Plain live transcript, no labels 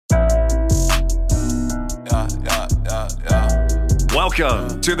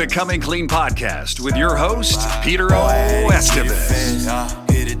Welcome to the Coming Clean podcast with your host, Peter O.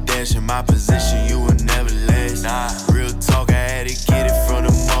 Estevez. Hit a dash in my position, you will never last. Real talk, I had to get it from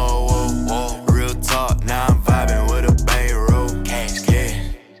the mall. Real talk, now I'm vibing with a bankroll. Cash.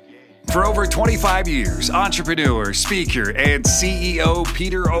 For over 25 years, entrepreneur, speaker, and CEO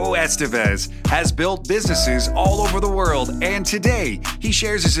Peter O. Estevez has built businesses all over the world, and today he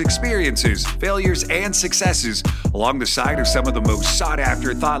shares his experiences, failures, and successes along the side of some of the most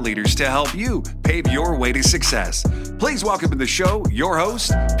sought-after thought leaders to help you pave your way to success. Please welcome to the show your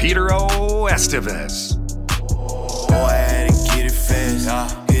host, Peter O. Estevez. I had to get it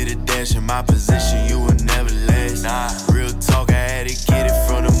fast. Hit a dash in my position, you will never last. Real talk, I had to get it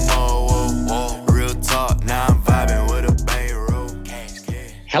from the mall. Real talk, now I'm vibing with a bankroll.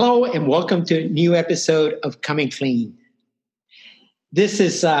 Hello and welcome to a new episode of Coming Clean. This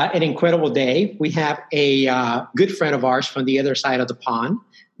is an incredible day. We have a good friend of ours from the other side of the pond,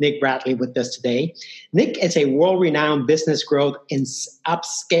 Nick Bradley, with us today. Nick is a world-renowned business growth and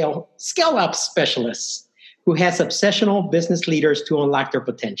scale-up specialist who has obsessional business leaders to unlock their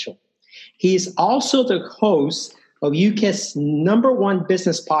potential. He is also the host of UK's #1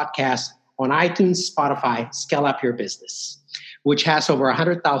 business podcast on iTunes, Spotify, Scale Up Your Business, which has over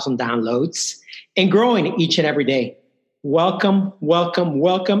 100,000 downloads and growing each and every day. Welcome,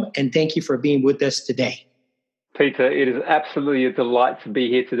 and thank you for being with us today. Peter, it is absolutely a delight to be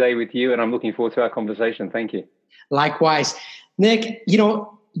here today with you, and I'm looking forward to our conversation. Thank you. Likewise. Nick,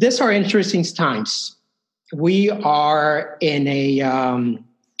 these are interesting times. We are in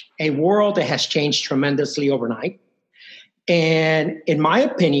a world that has changed tremendously overnight. And in my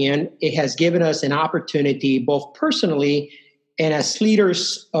opinion, it has given us an opportunity, both personally and as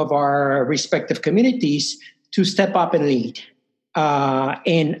leaders of our respective communities, to step up and lead.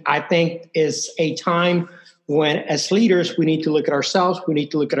 And I think is a time when, as leaders, we need to look at ourselves, we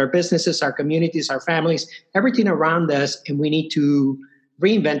need to look at our businesses, our communities, our families, everything around us, and we need to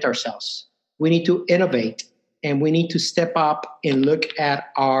reinvent ourselves. We need to innovate, and we need to step up and look at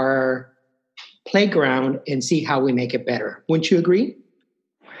our playground and see how we make it better. Wouldn't you agree?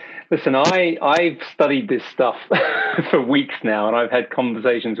 Listen, I've studied this stuff for weeks now, and I've had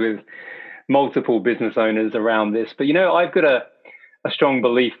conversations with multiple business owners around this. But I've got a strong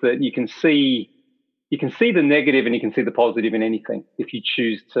belief that you can see the negative and you can see the positive in anything if you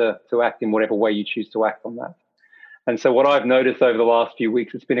choose to act in whatever way you choose to act on that. And so what I've noticed over the last few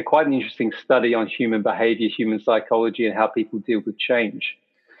weeks, it's been quite an interesting study on human behavior, human psychology, and how people deal with change.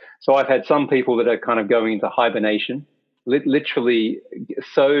 So I've had some people that are kind of going into hibernation, literally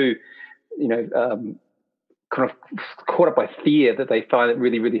so, kind of caught up by fear that they find it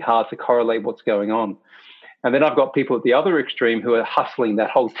really, really hard to correlate what's going on. And then I've got people at the other extreme who are hustling that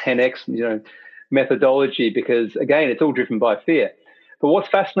whole 10X, methodology, because again, it's all driven by fear. But what's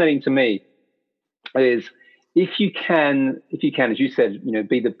fascinating to me is if you can, as you said,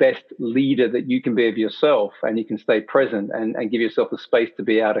 be the best leader that you can be of yourself, and you can stay present and give yourself the space to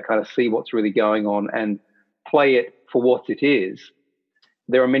be able to kind of see what's really going on and play it for what it is,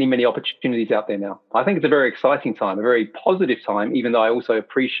 there are many, many opportunities out there now. I think it's a very exciting time, a very positive time, even though I also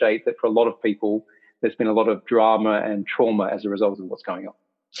appreciate that for a lot of people, there's been a lot of drama and trauma as a result of what's going on.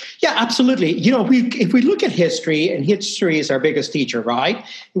 Yeah, absolutely. If we look at history, and history is our biggest teacher, right?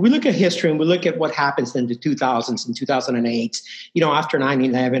 If we look at history and we look at what happens in the 2000s and 2008, after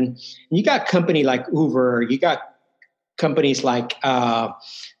 9/11, you got company like Uber, you got companies like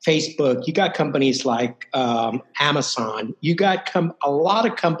Facebook, you got companies like Amazon, you got a lot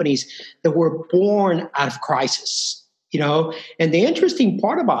of companies that were born out of crisis, And the interesting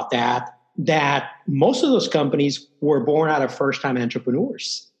part about that most of those companies were born out of first-time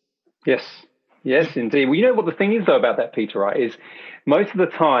entrepreneurs. Yes, indeed. Well, what the thing is, though, about that, Peter, right, is most of the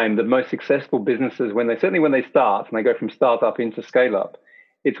time, the most successful businesses, when they start and they go from startup into scale-up,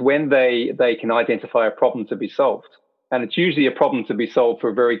 it's when they can identify a problem to be solved. And it's usually a problem to be solved for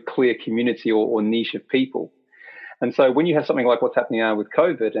a very clear community or niche of people. And so when you have something like what's happening now with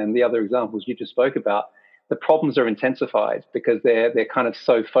COVID and the other examples you just spoke about, the problems are intensified because they're kind of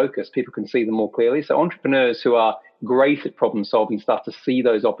so focused. People can see them more clearly. So entrepreneurs who are great at problem solving start to see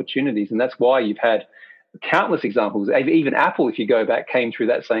those opportunities. And that's why you've had countless examples. Even Apple, if you go back, came through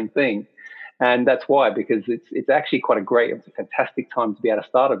that same thing. And that's why, because it's actually it's a fantastic time to be able to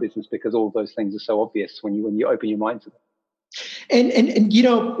start a business because all of those things are so obvious when you open your mind to them. And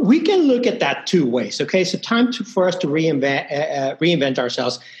we can look at that two ways. Okay, so for us to reinvent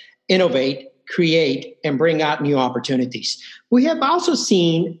ourselves, innovate, create, and bring out new opportunities. We have also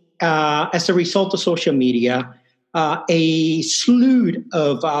seen, as a result of social media, a slew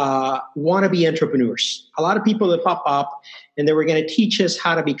of wannabe entrepreneurs. A lot of people that pop up, and they were going to teach us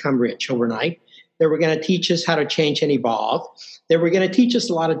how to become rich overnight. They were going to teach us how to change and evolve. They were going to teach us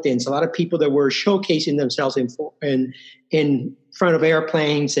a lot of things. A lot of people that were showcasing themselves in front of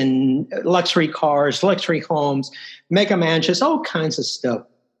airplanes and luxury cars, luxury homes, mega mansions, all kinds of stuff.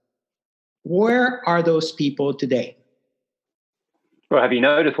 Where are those people today? Well, have you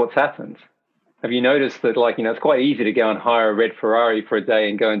noticed what's happened? Have you noticed that, it's quite easy to go and hire a red Ferrari for a day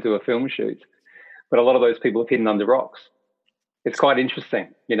and go and do a film shoot, but a lot of those people have hidden under rocks. It's quite interesting,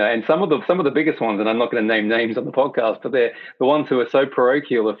 and some of the biggest ones, and I'm not going to name names on the podcast, but they're the ones who were so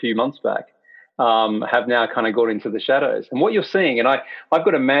parochial a few months back, have now kind of got into the shadows. And what you're seeing, and I've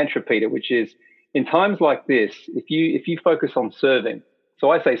got a mantra, Peter, which is in times like this, if you focus on serving,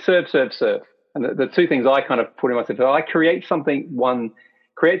 so I say serve, serve, serve. And the two things I kind of put in myself, I create something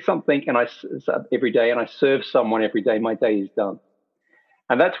and I every day, and I serve someone every day. My day is done.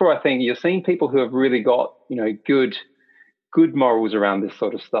 And that's where I think you're seeing people who have really got, good morals around this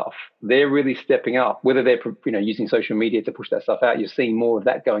sort of stuff. They're really stepping up, whether they're, using social media to push that stuff out. You're seeing more of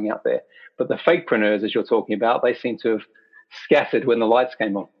that going out there. But the fakepreneurs, as you're talking about, they seem to have scattered when the lights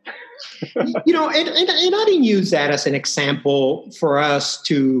came on. And I didn't use that as an example for us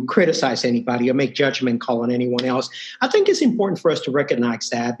to criticize anybody or make judgment call on anyone else. I think it's important for us to recognize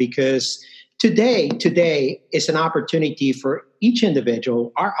that, because today is an opportunity for each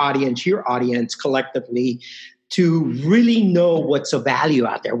individual, our audience, your audience collectively, to really know what's of value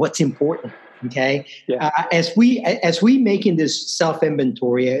out there, what's important. Okay. Yeah. As we making this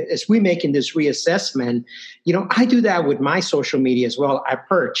self-inventory, as we making this reassessment, I do that with my social media as well. I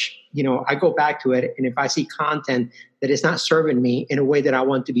purge, I go back to it. And if I see content that is not serving me in a way that I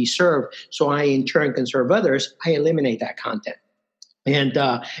want to be served, so I in turn can serve others, I eliminate that content. And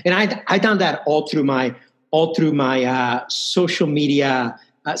I done that all through my social media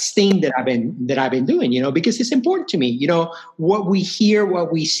thing that I've been doing, because it's important to me. What we hear,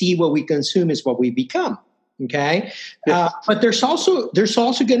 what we see, what we consume is what we become. Okay. Yes. But there's also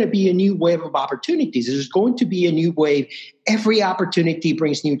going to be a new wave of opportunities. There's going to be a new wave. Every opportunity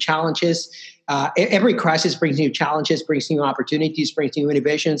brings new challenges. Every crisis brings new challenges, brings new opportunities, brings new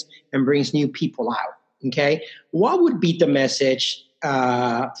innovations, and brings new people out. Okay. What would be the message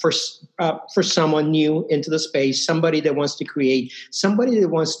for someone new into the space, somebody that wants to create, somebody that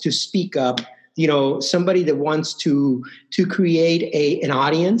wants to speak up, somebody that wants to create an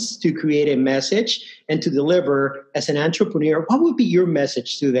audience, to create a message, and to deliver as an entrepreneur? What would be your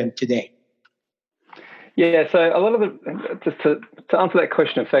message to them today? Yeah, so a lot of just to answer that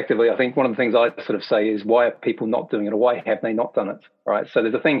question effectively, I think one of the things I sort of say is, why are people not doing it, or why have they not done it? Right. So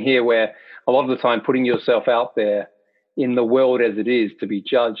there's a thing here where a lot of the time putting yourself out there in the world as it is to be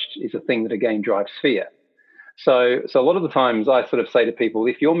judged is a thing that again drives fear. So a lot of the times I sort of say to people,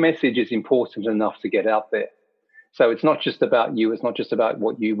 if your message is important enough to get out there, so it's not just about you, it's not just about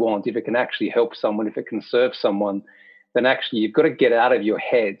what you want, if it can actually help someone, if it can serve someone, then actually you've got to get out of your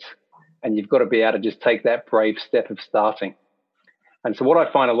head and you've got to be able to just take that brave step of starting. And so what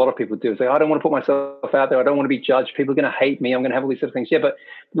I find a lot of people do is say, I don't want to put myself out there, I don't want to be judged, people are going to hate me, I'm going to have all these sort of things. Yeah, but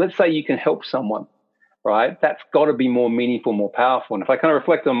let's say you can help someone. Right? That's got to be more meaningful, more powerful. And if I kind of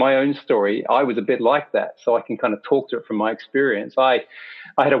reflect on my own story, I was a bit like that. So I can kind of talk to it from my experience. I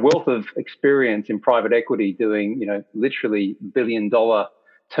had a wealth of experience in private equity doing, literally billion-dollar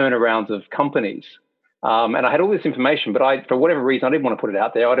turnarounds of companies. And I had all this information, but for whatever reason, I didn't want to put it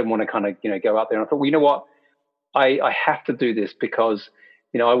out there. I didn't want to kind of, go out there. And I thought, well, you know what? I have to do this because,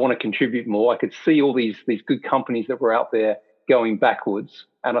 I want to contribute more. I could see all these good companies that were out there going backwards.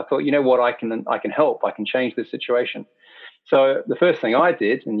 And I thought, you know what, I can help. I can change this situation. So the first thing I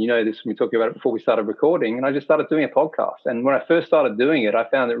did, and this, we talked about it before we started recording, and I just started doing a podcast. And when I first started doing it, I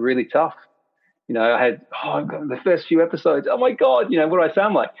found it really tough. I had the first few episodes. Oh my God, what do I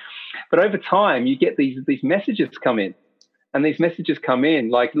sound like? But over time, you get these messages come in, and these messages come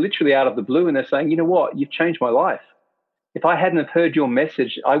in like literally out of the blue, and they're saying, you know what, you've changed my life. If I hadn't have heard your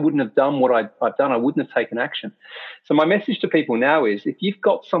message, I wouldn't have done what I've done. I wouldn't have taken action. So my message to people now is, if you've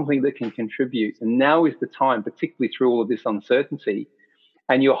got something that can contribute, and now is the time, particularly through all of this uncertainty,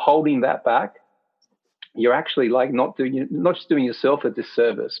 and you're holding that back, you're actually not just doing yourself a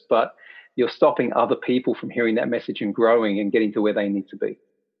disservice, but you're stopping other people from hearing that message and growing and getting to where they need to be.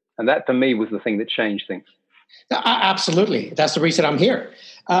 And that, for me, was the thing that changed things. Absolutely. That's the reason I'm here.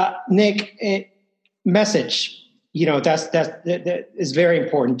 Nick, message. That is very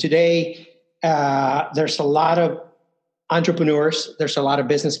important. Today, there's a lot of entrepreneurs, there's a lot of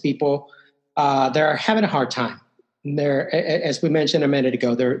business people that are having a hard time. They're, as we mentioned a minute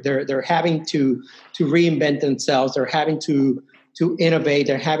ago, they're having to reinvent themselves. They're having to innovate.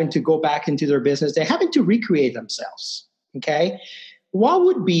 They're having to go back into their business. They're having to recreate themselves. Okay, what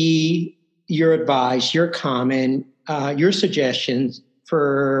would be your advice, your comment, your suggestions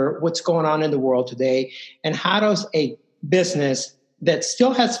for what's going on in the world today, and how does a business that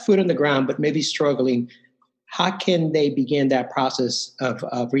still has foot on the ground but maybe struggling, how can they begin that process of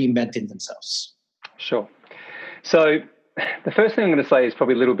reinventing themselves? Sure. So the first thing I'm going to say is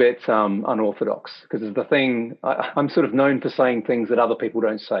probably a little bit unorthodox, because it's the thing, I'm sort of known for saying things that other people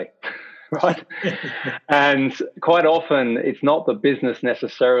don't say, right? And quite often it's not the business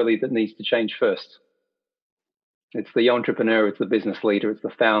necessarily that needs to change first. It's the entrepreneur, it's the business leader, it's the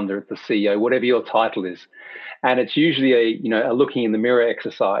founder, it's the CEO, whatever your title is. And it's usually a looking in the mirror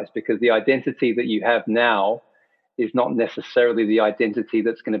exercise, because the identity that you have now is not necessarily the identity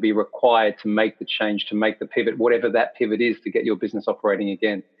that's going to be required to make the change, to make the pivot, whatever that pivot is, to get your business operating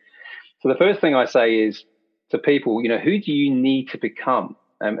again. So the first thing I say is to people, who do you need to become?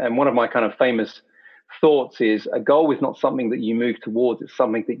 And one of my kind of famous thoughts is a goal is not something that you move towards, it's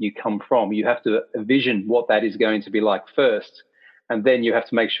something that you come from. You have to envision what that is going to be like first, and then you have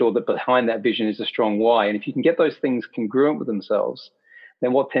to make sure that behind that vision is a strong why. And if you can get those things congruent with themselves,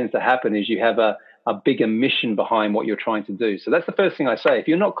 then what tends to happen is you have a bigger mission behind what you're trying to do. So that's the first thing I say. If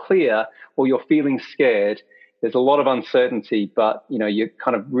you're not clear or you're feeling scared, there's a lot of uncertainty, but you're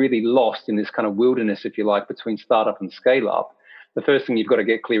kind of really lost in this kind of wilderness, if you like, between startup and scale up. The first thing you've got to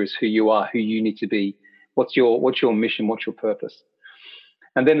get clear is who you are, who you need to be. What's your mission? What's your purpose?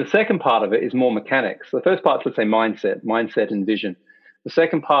 And then the second part of it is more mechanics. The first part is, let's say, mindset and vision. The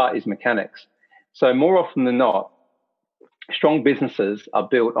second part is mechanics. So more often than not, strong businesses are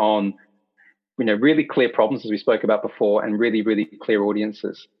built on, really clear problems, as we spoke about before, and really, really clear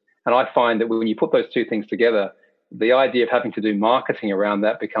audiences. And I find that when you put those two things together, the idea of having to do marketing around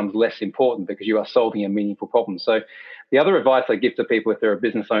that becomes less important, because you are solving a meaningful problem. So the other advice I give to people if they're a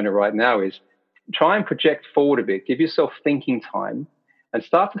business owner right now is try and project forward a bit, give yourself thinking time, and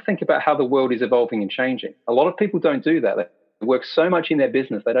start to think about how the world is evolving and changing. A lot of people don't do that. They work so much in their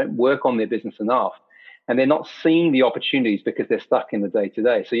business, they don't work on their business enough, and they're not seeing the opportunities because they're stuck in the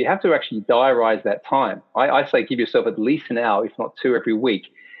day-to-day. So you have to actually diarize that time. I say give yourself at least an hour, if not two, every week,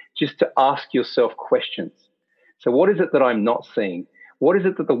 just to ask yourself questions. So what is it that I'm not seeing? What is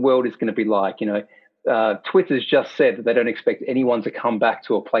it that the world is going to be like? Twitter's just said that they don't expect anyone to come back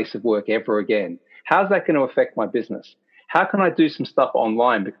to a place of work ever again. How's that going to affect my business? How can I do some stuff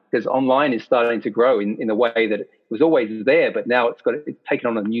online? Because online is starting to grow in a way that it was always there, but now it's taken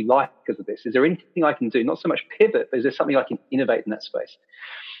on a new life because of this. Is there anything I can do? Not so much pivot, but is there something I can innovate in that space?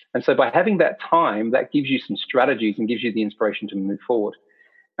 And so by having that time, that gives you some strategies and gives you the inspiration to move forward.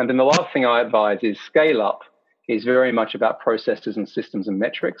 And then the last thing I advise is scale up is very much about processes and systems and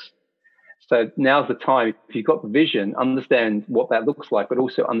metrics. So now's the time, if you've got the vision, understand what that looks like, but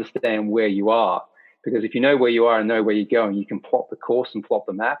also understand where you are. Because if you know where you are and know where you're going, you can plot the course and plot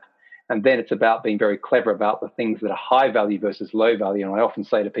the map. And then it's about being very clever about the things that are high value versus low value. And I often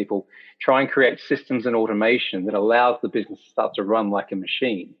say to people, try and create systems and automation that allows the business to start to run like a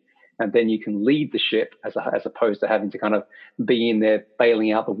machine. And then you can lead the ship as opposed to having to kind of be in there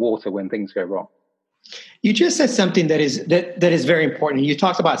bailing out the water when things go wrong. You just said something that is very important. You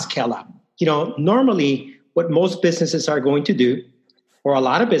talked about scale up. Normally what most businesses are going to do, or a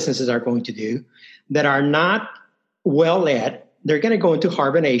lot of businesses are going to do, that are not well led, they're going to go into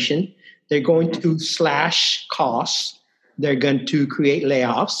hibernation. They're going to slash costs. They're going to create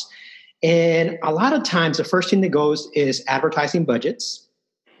layoffs. And a lot of times the first thing that goes is advertising budgets,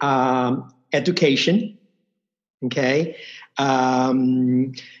 education, okay,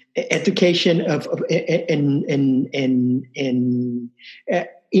 education of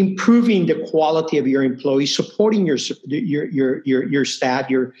improving the quality of your employees, supporting your staff,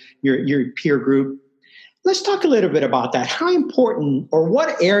 your peer group. Let's talk a little bit about that. How important, or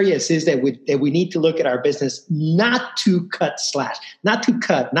what areas is that we need to look at our business not to slash.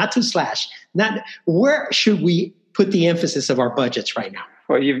 Where should we put the emphasis of our budgets right now?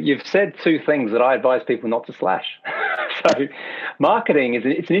 Well, you've said two things that I advise people not to slash. So marketing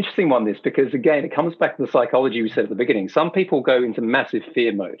it's an interesting one, this, because again, it comes back to the psychology we said at the beginning. Some people go into massive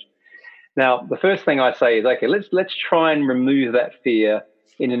fear mode. Now, the first thing I say is, okay, let's try and remove that fear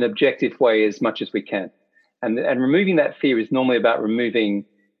in an objective way as much as we can. And removing that fear is normally about removing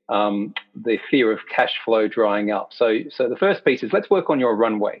the fear of cash flow drying up. So the first piece is, let's work on your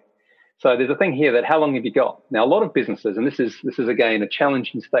runway. So there's a thing here that how long have you got? Now, a lot of businesses, and this is again a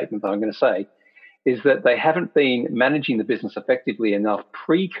challenging statement that I'm going to say, is that they haven't been managing the business effectively enough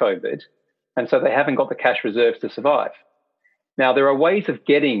pre-COVID And so they haven't got the cash reserves to survive. Now, there are ways of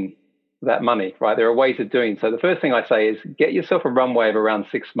getting that money, right? There are ways of doing. So the first thing I say is get yourself a runway of around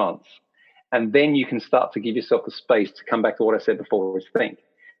 6 months. And then you can start to give yourself the space to come back to what I said before, is think.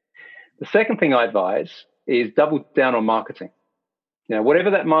 The second thing I advise is double down on marketing. Whatever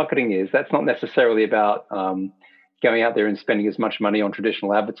that marketing is, that's not necessarily about going out there and spending as much money on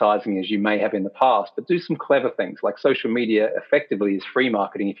traditional advertising as you may have in the past, but do some clever things. Like social media effectively is free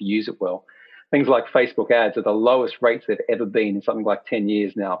marketing if you use it well. Things like Facebook ads are the lowest rates they've ever been in something like 10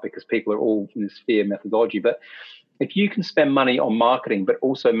 years now, because people are all in this fear methodology. But if you can spend money on marketing, but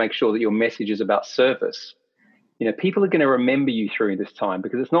also make sure that your message is about service, people are going to remember you through this time,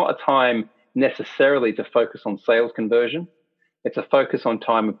 because it's not a time necessarily to focus on sales conversion. It's a focus on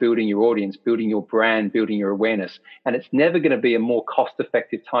time of building your audience, building your brand, building your awareness. And it's never going to be a more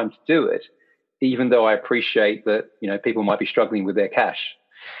cost-effective time to do it, even though I appreciate that, people might be struggling with their cash.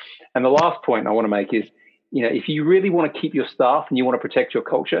 And the last point I want to make is, if you really want to keep your staff and you want to protect your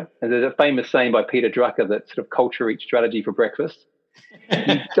culture, and there's a famous saying by Peter Drucker that sort of culture eats strategy for breakfast,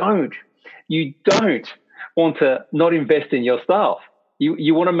 you don't want to not invest in your staff.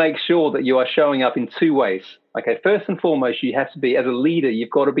 You want to make sure that you are showing up in two ways. Okay, first and foremost, you have to be, as a leader, you've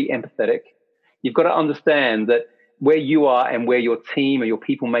got to be empathetic. You've got to understand that where you are and where your team or your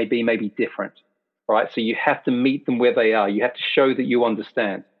people may be different, right? So you have to meet them where they are. You have to show that you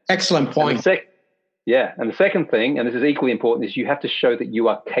understand. Excellent point. And the second thing, and this is equally important, is you have to show that you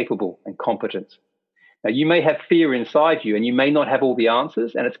are capable and competent. Now, you may have fear inside you and you may not have all the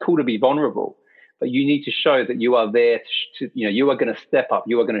answers, and it's cool to be vulnerable, but you need to show that you are there you are going to step up,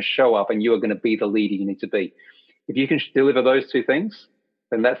 you are going to show up, and you are going to be the leader you need to be. If you can deliver those two things,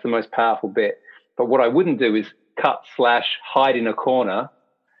 then that's the most powerful bit. But what I wouldn't do is cut/hide in a corner,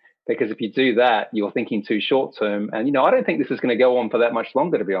 because if you do that, you're thinking too short term. And, I don't think this is going to go on for that much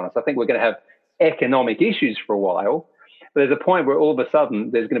longer, to be honest. I think we're going to have economic issues for a while, but there's a point where all of a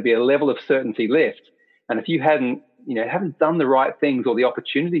sudden there's going to be a level of certainty left. And if you haven't done the right things or the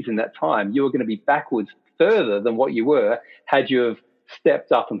opportunities in that time, you are going to be backwards further than what you were had you have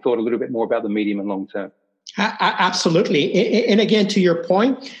stepped up and thought a little bit more about the medium and long term. Absolutely. And again, to your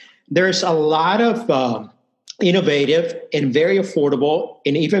point, there's a lot of innovative and very affordable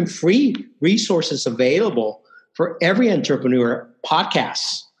and even free resources available for every entrepreneur.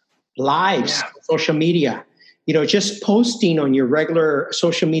 Podcasts, lives, social media, just posting on your regular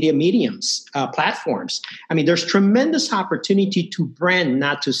social media mediums, platforms. I mean, there's tremendous opportunity to brand,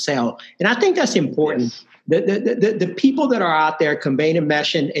 not to sell. And I think that's important. Yes. The people that are out there conveying a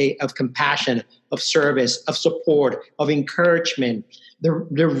message of compassion, of service, of support, of encouragement,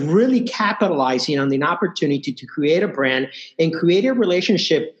 they're really capitalizing on the opportunity to create a brand and create a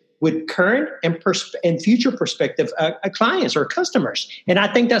relationship with current and future prospective clients or customers. And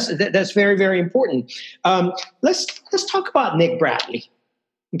I think that's very, very important. Let's talk about Nick Bradley.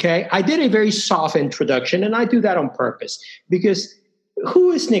 Okay, I did a very soft introduction, and I do that on purpose, because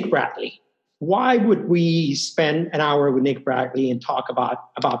who is Nick Bradley? Why would we spend an hour with Nick Bradley and talk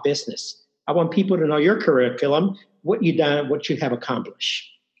about business? I want people to know your curriculum, what you've done, what you have accomplished.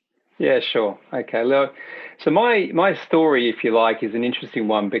 Yeah, sure. Okay, look. So my story, if you like, is an interesting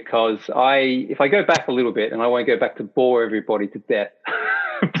one, because if I go back a little bit, and I won't go back to bore everybody to death,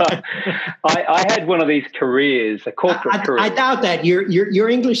 but I had one of these careers, a corporate career. I doubt that your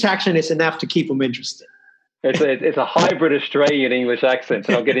English accent is enough to keep them interested. It's a hybrid Australian English accent,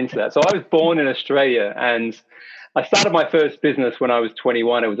 and I'll get into that. So I was born in Australia, and I started my first business when I was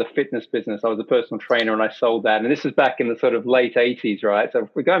 21. It was a fitness business. I was a personal trainer, and I sold that. And this is back in the sort of late 80s, right? So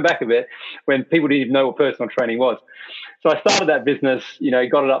we're going back a bit, when people didn't even know what personal training was. So I started that business,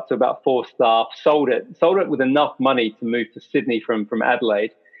 got it up to about 4 staff, sold it with enough money to move to Sydney from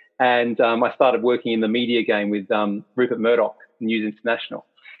Adelaide. And I started working in the media game with Rupert Murdoch, News International.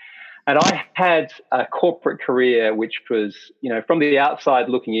 And I had a corporate career, which was, from the outside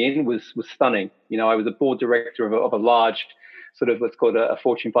looking in, was stunning. I was a board director of a large sort of, let's call it a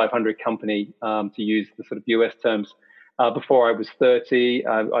Fortune 500 company, to use the sort of US terms, before I was 30.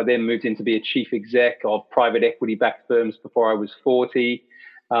 I then moved in to be a chief exec of private equity-backed firms before I was 40.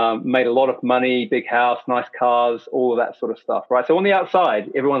 Made a lot of money, big house, nice cars, all of that sort of stuff, right? So on the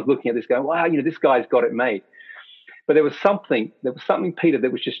outside, everyone's looking at this going, wow, this guy's got it made. But there was something, Peter,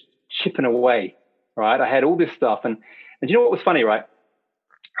 that was just chipping away, right? I had all this stuff. And you know what was funny, right?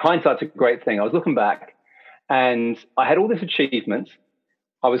 Hindsight's a great thing. I was looking back, and I had all this achievements.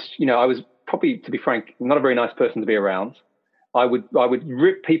 I was probably, to be frank, not a very nice person to be around. I would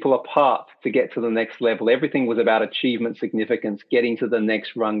rip people apart to get to the next level. Everything was about achievement, significance, getting to the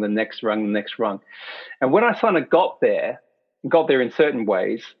next rung, the next rung, the next rung. And when I kind of got there, got there in certain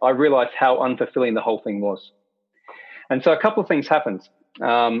ways, I realized how unfulfilling the whole thing was. And so a couple of things happened.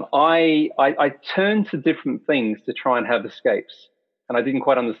 I turned to different things to try and have escapes. And I didn't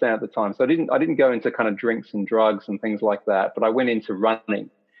quite understand at the time. So I didn't go into kind of drinks and drugs and things like that, but I went into running.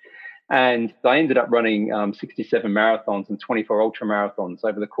 And I ended up running 67 marathons and 24 ultra marathons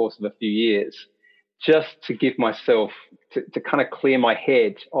over the course of a few years, just to give myself, to kind of clear my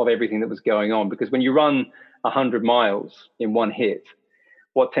head of everything that was going on. Because when you run 100 miles in one hit,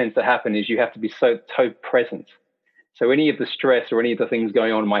 what tends to happen is you have to be so present. So any of the stress or any of the things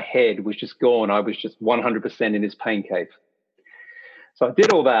going on in my head was just gone. I was just 100% in this pain cave. So I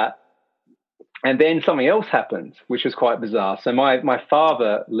did all that. And then something else happened, which was quite bizarre. So my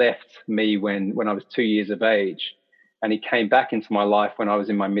father left me when I was 2 years of age, and he came back into my life when I was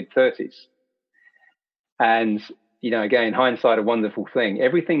in my mid-30s. And, again, hindsight, a wonderful thing.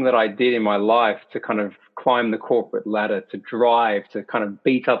 Everything that I did in my life to kind of climb the corporate ladder, to drive, to kind of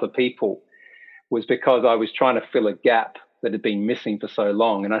beat other people, was because I was trying to fill a gap that had been missing for so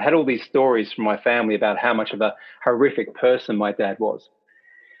long. And I had all these stories from my family about how much of a horrific person my dad was.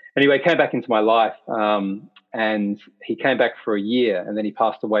 Anyway, he came back into my life, and he came back for a year, and then he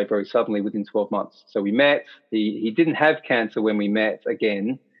passed away very suddenly within 12 months. So we met. He didn't have cancer when we met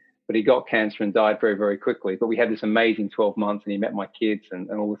again, but he got cancer and died very, very quickly. But we had this amazing 12 months, and he met my kids and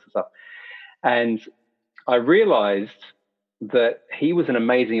all this stuff. And I realized that he was an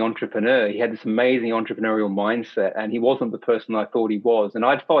amazing entrepreneur. He had this amazing entrepreneurial mindset, and he wasn't the person I thought he was. And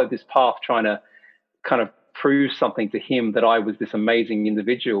I'd followed this path trying to kind of prove something to him that I was this amazing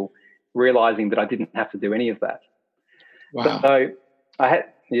individual, realizing that I didn't have to do any of that. Wow. So I had,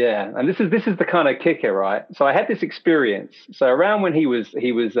 and this is the kind of kicker, right? So I had this experience. So around when he was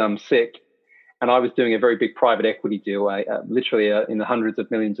sick, and I was doing a very big private equity deal, literally in the hundreds of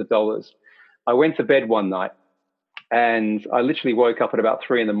millions of dollars, I went to bed one night, and I literally woke up at about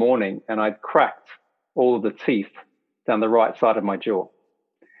 3 a.m, and I'd cracked all of the teeth down the right side of my jaw.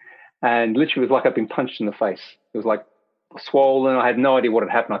 And literally it was like I'd been punched in the face. It was like swollen. I had no idea what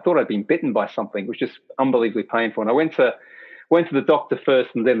had happened. I thought I'd been bitten by something. It was just unbelievably painful. And I went to the doctor first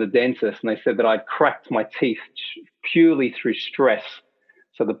and then the dentist, and they said that I'd cracked my teeth purely through stress.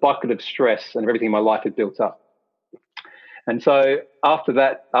 So the bucket of stress and everything in my life had built up. And so after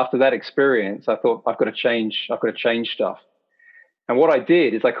that experience, I thought I've got to change stuff. And what I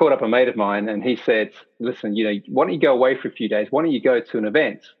did is I called up a mate of mine, and he said, listen, why don't you go away for a few days? Why don't you go to an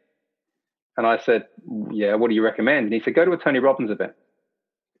event? And I said, yeah, what do you recommend? And he said, go to a Tony Robbins event.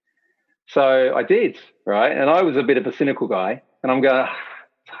 So I did, right? And I was a bit of a cynical guy, and I'm going,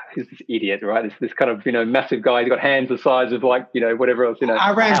 who's this idiot, right? This kind of, massive guy. He's got hands the size of whatever else,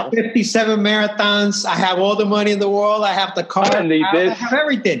 I ran 57 marathons. I have all the money in the world. I have the car. I don't need this. I have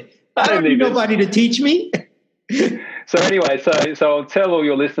everything. I don't need nobody to teach me. So anyway, so I'll tell all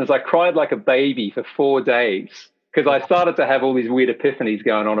your listeners, I cried like a baby for 4 days, because I started to have all these weird epiphanies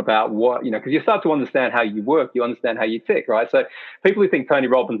going on about what, because you start to understand how you work, you understand how you tick, right? So people who think Tony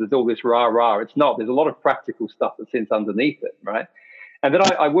Robbins is all this rah-rah, it's not. There's a lot of practical stuff that sits underneath it, right? And then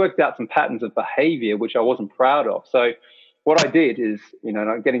I worked out some patterns of behavior, which I wasn't proud of. So what I did is,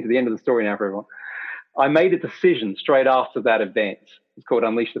 I'm getting to the end of the story now for everyone. I made a decision straight after that event. It's called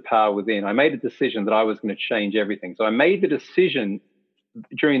Unleash the Power Within. I made a decision that I was going to change everything. So I made the decision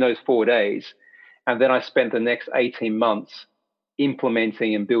during those 4 days, and then I spent the next 18 months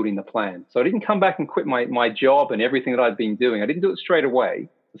implementing and building the plan. So I didn't come back and quit my job and everything that I'd been doing. I didn't do it straight away.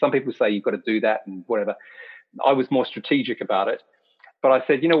 Some people say you've got to do that and whatever. I was more strategic about it. But I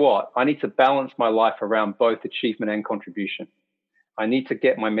said, you know what? I need to balance my life around both achievement and contribution. I need to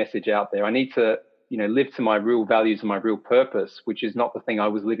get my message out there. I need to, live to my real values and my real purpose, which is not the thing I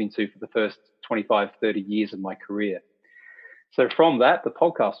was living to for the first 25, 30 years of my career. So from that, the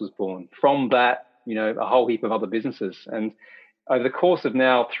podcast was born. From that, a whole heap of other businesses. And over the course of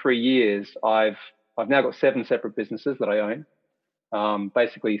now 3 years, I've now got 7 separate businesses that I own.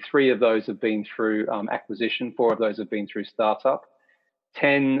 Basically, 3 of those have been through acquisition. 4 of those have been through startup.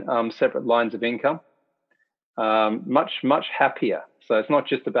 10 separate lines of income. Much, much happier. So it's not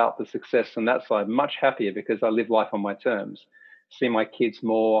just about the success on that side. Much happier because I live life on my terms. See my kids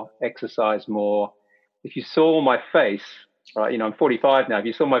more, exercise more. If you saw my face, right, I'm 45 now. If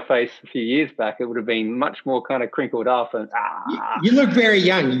you saw my face a few years back, it would have been much more kind of crinkled up. And You look very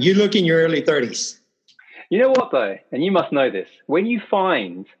young. You look in your early 30s. You know what, though? And you must know this. When you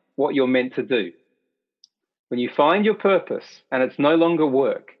find what you're meant to do, when you find your purpose and it's no longer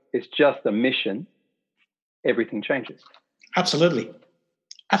work, it's just a mission, everything changes. Absolutely.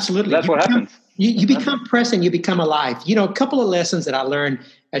 Absolutely. That's what happens. You become present, you become alive. A couple of lessons that I learned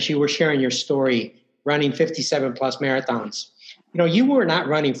as you were sharing your story running 57 plus marathons. You were not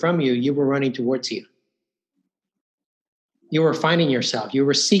running from you. You were running towards you. You were finding yourself. You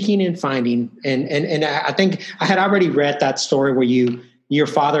were seeking and finding. And I think I had already read that story where your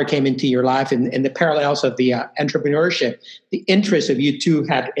father came into your life and the parallels of the entrepreneurship, the interest of you two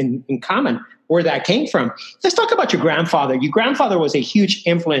had in common, where that came from. Let's talk about your grandfather. Your grandfather was a huge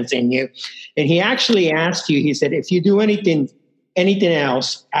influence in you. And he actually asked you, he said, if you do anything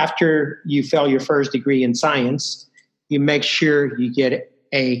else after you fail your first degree in science, you make sure you get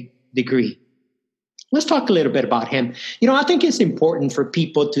a degree. Let's talk a little bit about him. I think it's important for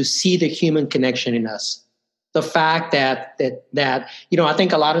people to see the human connection in us. The fact that I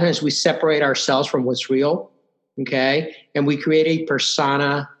think a lot of times we separate ourselves from what's real, okay? And we create a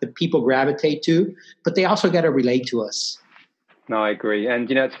persona that people gravitate to, but they also got to relate to us. No, I agree.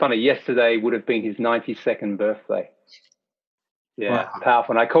 And, it's funny, yesterday would have been his 92nd birthday. Yeah, wow.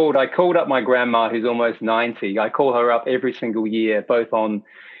 Powerful. And I called up my grandma, who's almost 90. I call her up every single year, both on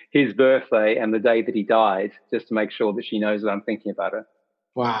his birthday and the day that he died, just to make sure that she knows that I'm thinking about her.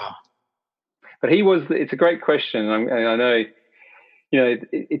 Wow. But it's a great question. And I know,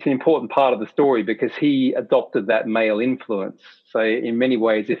 it's an important part of the story because he adopted that male influence. So in many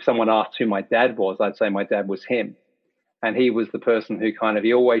ways, if someone asked who my dad was, I'd say my dad was him. And he was the person who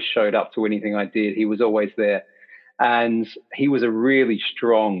he always showed up to anything I did. He was always there. And he was a really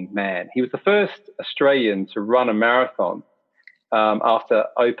strong man. He was the first Australian to run a marathon after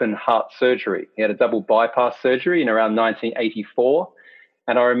open heart surgery. He had a double bypass surgery in around 1984.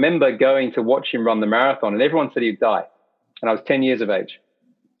 And I remember going to watch him run the marathon, and everyone said he'd die. And I was 10 years of age.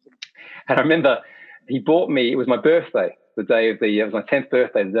 And I remember he bought me, it was my birthday, it was my 10th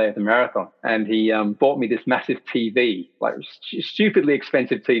birthday, the day of the marathon. And he bought me this massive TV, like stupidly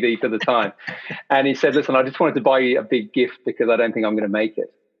expensive TV for the time. And he said, listen, I just wanted to buy you a big gift because I don't think I'm going to make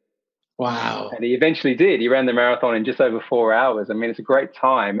it. Wow. And he eventually did. He ran the marathon in just over 4 hours. I mean, it's a great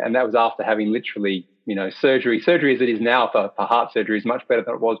time. And that was after having literally, surgery. Surgery as it is now for heart surgery is much better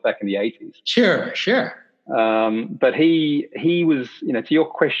than it was back in the 80s. Sure. But he was, to your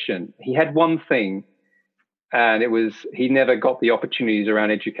question, he had one thing, and it was he never got the opportunities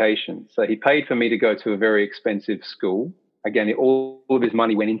around education. So he paid for me to go to a very expensive school. Again, all of his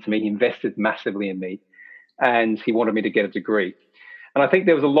money went into me. He invested massively in me, and he wanted me to get a degree. And I think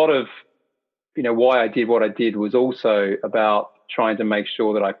there was a lot of, why I did what I did was also about trying to make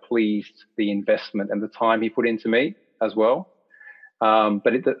sure that I pleased the investment and the time he put into me as well.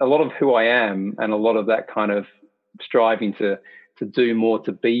 But a lot of who I am and a lot of that kind of striving to do more,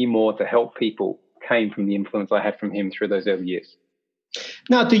 to be more, to help people came from the influence I had from him through those early years.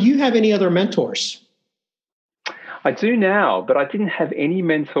 Now, do you have any other mentors? I do now, but I didn't have any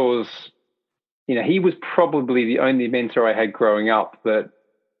mentors. He was probably the only mentor I had growing up that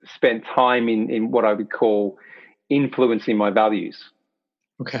spent time in what I would call influencing my values.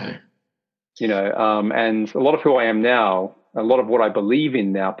 Okay. And a lot of who I am now, a lot of what I believe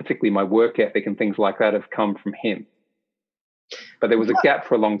in now, particularly my work ethic and things like that, have come from him. But there was a gap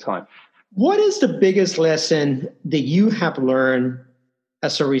for a long time. What is the biggest lesson that you have learned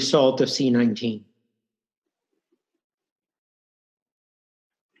as a result of C19?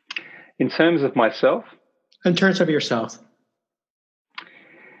 In terms of myself? In terms of yourself.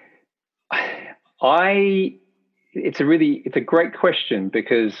 It's a great question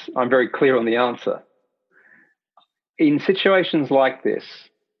because I'm very clear on the answer. In situations like this,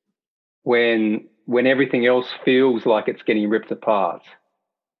 when everything else feels like it's getting ripped apart,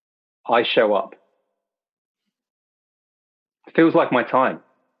 I show up. It feels like my time.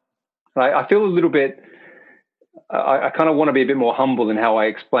 I feel a little bit, I kind of want to be a bit more humble in how I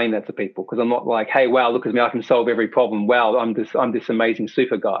explain that to people, because I'm not like, hey, wow, look at me, I can solve every problem. Wow, I'm this amazing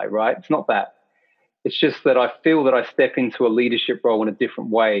super guy, right? It's not that. It's just that I feel that I step into a leadership role in a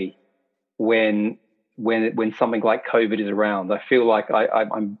different way when something like COVID is around. I feel like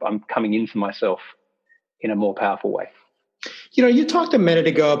I'm coming into myself in a more powerful way. You talked a minute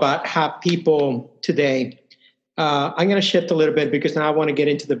ago about how people today, I'm going to shift a little bit because now I want to get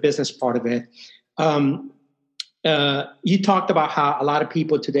into the business part of it. You talked about how a lot of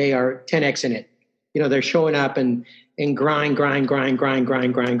people today are 10Xing it. They're showing up and grind.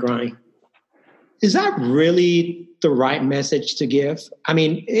 Is that really the right message to give? I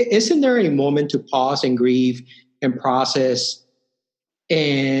mean, isn't there a moment to pause and grieve and process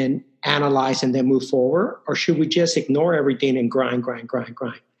and analyze and then move forward? Or should we just ignore everything and grind?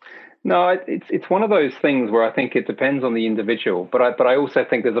 No, it's one of those things where I think it depends on the individual. But I also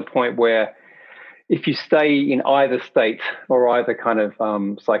think there's a point where if you stay in either state or either kind of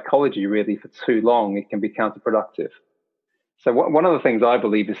psychology really for too long, it can be counterproductive. So one of the things I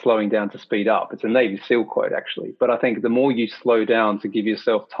believe is slowing down to speed up. It's a Navy SEAL quote, actually. But I think the more you slow down to give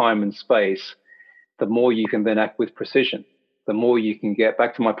yourself time and space, the more you can then act with precision. The more you can get,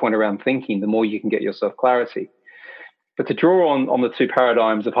 back to my point around thinking, the more you can get yourself clarity. But to draw on the two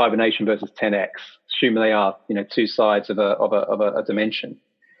paradigms of hibernation versus 10x, assuming they are, two sides of a dimension.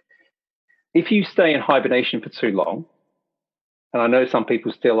 If you stay in hibernation for too long, and I know some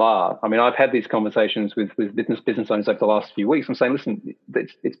people still are. I mean, I've had these conversations with business owners over the last few weeks. I'm saying, listen,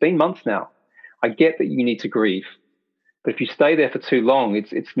 it's been months now. I get that you need to grieve, but if you stay there for too long,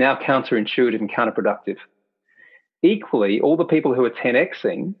 it's now counterintuitive and counterproductive. Equally, all the people who are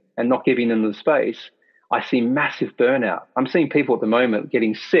 10xing and not giving them the space, I see massive burnout. I'm seeing people at the moment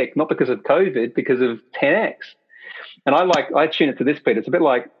getting sick, not because of COVID, because of 10x. And I tune it to this, Peter. It's a bit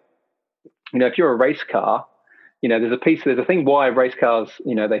like, if you're a race car, there's a thing why race cars,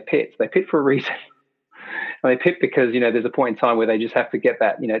 they pit for a reason. And they pit because, there's a point in time where they just have to get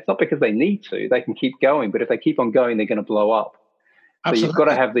that, it's not because they need to, they can keep going, but if they keep on going, they're going to blow up. Absolutely. So you've got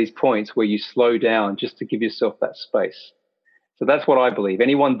to have these points where you slow down just to give yourself that space. So that's what I believe.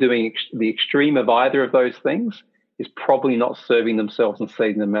 Anyone doing the extreme of either of those things is probably not serving themselves and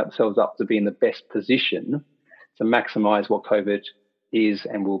setting themselves up to be in the best position to maximize what COVID is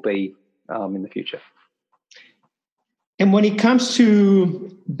and will be in the future. And when it comes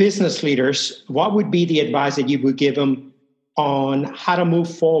to business leaders, what would be the advice that you would give them on how to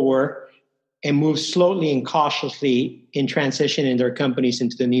move forward and move slowly and cautiously in transitioning their companies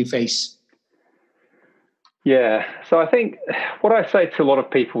into the new phase? Yeah. So I think what I say to a lot of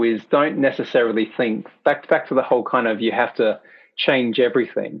people is don't necessarily think back to the whole kind of you have to change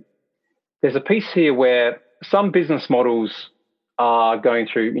everything. There's a piece here where some business models are going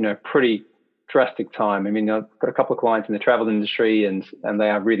through, pretty drastic time. I mean, I've got a couple of clients in the travel industry and they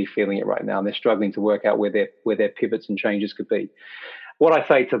are really feeling it right now. And they're struggling to work out where their pivots and changes could be. What I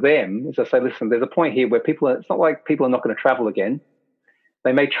say to them is I say, listen, there's a point here where it's not like people are not going to travel again.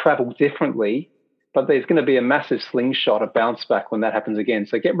 They may travel differently, but there's going to be a massive slingshot, a bounce back when that happens again.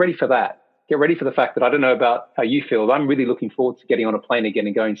 So get ready for that. Get ready for the fact that I don't know about how you feel. I'm really looking forward to getting on a plane again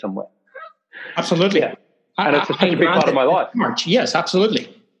and going somewhere. Absolutely. Yeah. And it's such a big part of my life. March. Yes,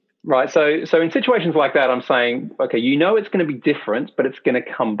 absolutely. Right. So in situations like that, I'm saying, okay, it's going to be different, but it's going to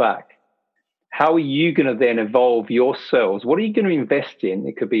come back. How are you going to then evolve yourselves? What are you going to invest in?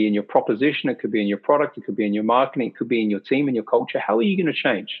 It could be in your proposition. It could be in your product. It could be in your marketing. It could be in your team and your culture. How are you going to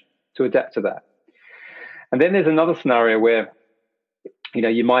change to adapt to that? And then there's another scenario where,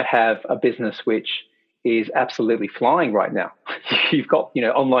 you might have a business which is absolutely flying right now. You've got,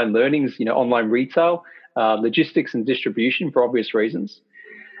 online learnings, online retail, logistics and distribution for obvious reasons.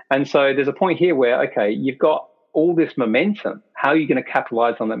 And so there's a point here where, okay, you've got all this momentum. How are you going to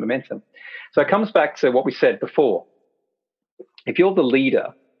capitalize on that momentum? So it comes back to what we said before. If you're the leader,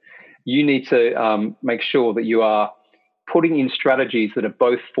 you need to make sure that you are putting in strategies that are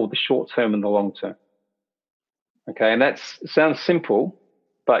both for the short term and the long term. Okay, and that sounds simple,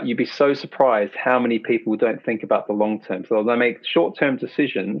 but you'd be so surprised how many people don't think about the long term. So they make short-term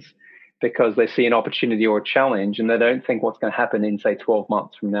decisions because they see an opportunity or a challenge and they don't think what's going to happen in, say, 12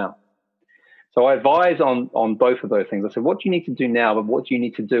 months from now. So I advise on both of those things. I said, what do you need to do now, but what do you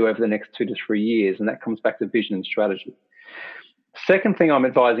need to do over the next 2 to 3 years? And that comes back to vision and strategy. Second thing I'm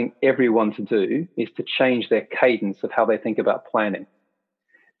advising everyone to do is to change their cadence of how they think about planning.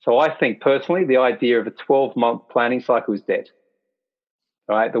 So I think personally, the idea of a 12-month planning cycle is dead.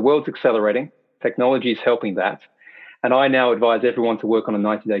 All right, the world's accelerating. Technology is helping that. And I now advise everyone to work on a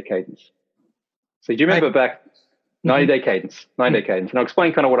 90-day cadence. So do you remember back 90-day cadence, 90-day cadence? And I'll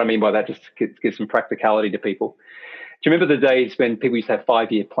explain kind of what I mean by that just to give some practicality to people. Do you remember the days when people used to have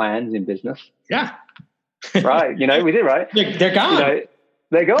 5-year plans in business? Yeah. Right. We did, right? They're gone.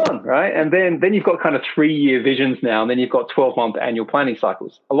 They're gone, right? And then you've got kind of 3-year visions now, and then you've got 12-month annual planning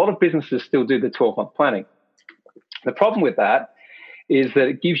cycles. A lot of businesses still do the 12-month planning. The problem with that is that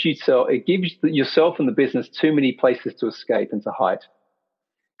it gives yourself and the business too many places to escape and to hide.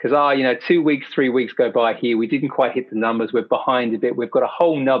 Because 2 weeks, 3 weeks go by here, we didn't quite hit the numbers, we're behind a bit, we've got a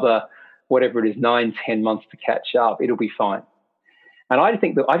whole nother, whatever it is, 9, 10 months to catch up, it'll be fine. And I just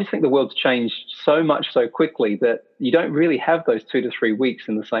think the world's changed so much so quickly that you don't really have those 2 to 3 weeks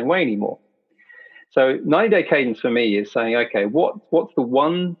in the same way anymore. So 90-day cadence for me is saying, okay, what's the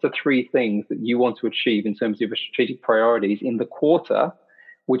 1 to 3 things that you want to achieve in terms of your strategic priorities in the quarter,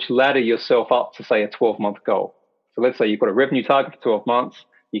 which ladder yourself up to, say, a 12-month goal. So let's say you've got a revenue target for 12 months.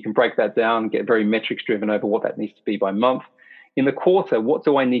 You can break that down and get very metrics driven over what that needs to be by month. In the quarter, what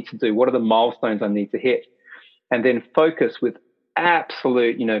do I need to do? What are the milestones I need to hit? And then focus with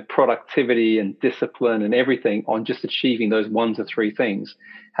absolute, productivity and discipline and everything on just achieving those 1 to 3 things.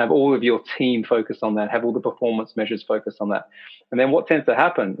 Have all of your team focused on that. Have all the performance measures focused on that. And then what tends to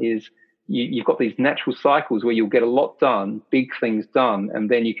happen is you've got these natural cycles where you'll get a lot done, big things done, and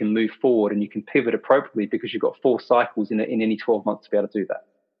then you can move forward and you can pivot appropriately because you've got 4 cycles in any 12 months to be able to do that.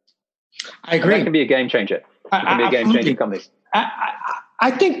 I agree. And that can be a game changer. It can be a game changer in companies. I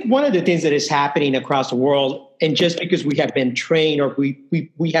think one of the things that is happening across the world, and just because we have been trained or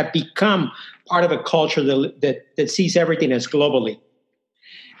we have become part of a culture that sees everything as globally.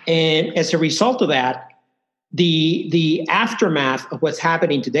 And as a result of that, the aftermath of what's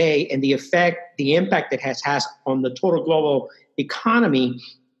happening today and the impact it has on the total global economy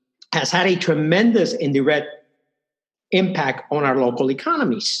has had a tremendous indirect impact on our local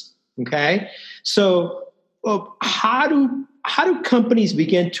economies. Okay, so how do companies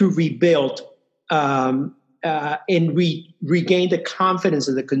begin to rebuild and regain the confidence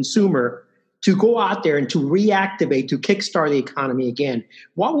of the consumer to go out there and to reactivate, to kickstart the economy again?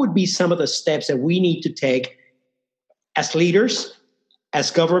 What would be some of the steps that we need to take as leaders, as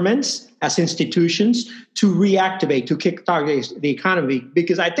governments, as institutions to reactivate, to kickstart the economy?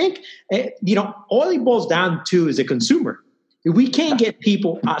 Because I think, all it boils down to is a consumer. If we can't get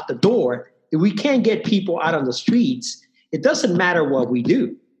people out the door, if we can't get people out on the streets, it doesn't matter what we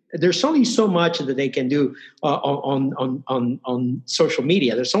do. There's only so much that they can do on social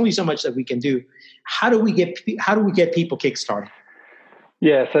media. There's only so much that we can do. How do we get people kickstarted?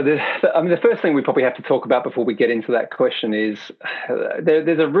 Yeah, so the first thing we probably have to talk about before we get into that question is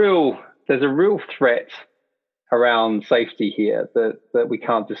there's a real threat around safety here that we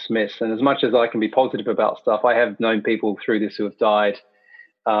can't dismiss. And as much as I can be positive about stuff, I have known people through this who have died,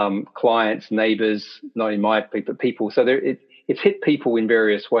 clients, neighbors, not in my people. So it's hit people in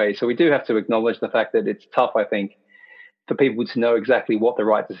various ways. So we do have to acknowledge the fact that it's tough, I think, for people to know exactly what the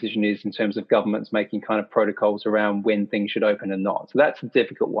right decision is in terms of governments making kind of protocols around when things should open and not. So that's a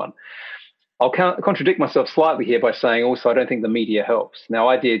difficult one. I'll contradict myself slightly here by saying also I don't think the media helps. Now,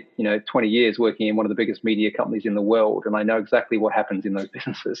 I did 20 years working in one of the biggest media companies in the world, and I know exactly what happens in those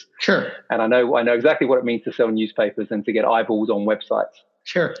businesses. Sure. And I know exactly what it means to sell newspapers and to get eyeballs on websites.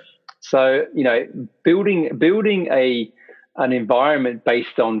 Sure. So building an environment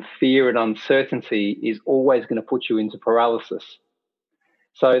based on fear and uncertainty is always going to put you into paralysis.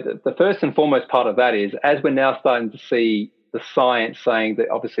 So the first and foremost part of that is, as we're now starting to see the science saying that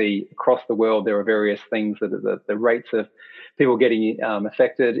obviously across the world there are various things that the rates of people getting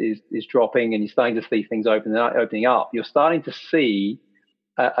affected is dropping, and you're starting to see things opening up. You're starting to see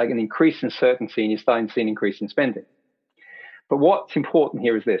an increase in certainty, and you're starting to see an increase in spending. But what's important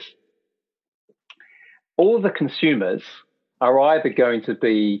here is this: all of the consumers are either going to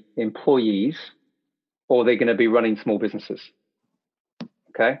be employees or they're going to be running small businesses.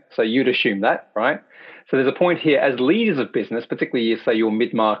 Okay, so you'd assume that, right? So there's a point here as leaders of business, particularly say you're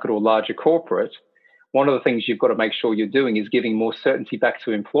mid-market or larger corporate, one of the things you've got to make sure you're doing is giving more certainty back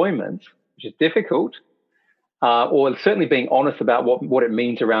to employment, which is difficult, or certainly being honest about what it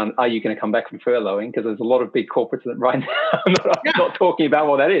means around, are you going to come back from furloughing? Because there's a lot of big corporates that right now I'm not talking about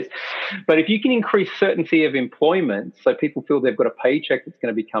what that is. But if you can increase certainty of employment so people feel they've got a paycheck that's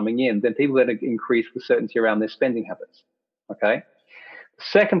going to be coming in, then people are going to increase the certainty around their spending habits. Okay.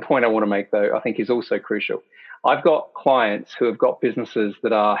 Second point I want to make, though, I think is also crucial. I've got clients who have got businesses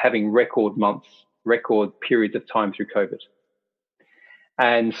that are having record months, record periods of time through COVID.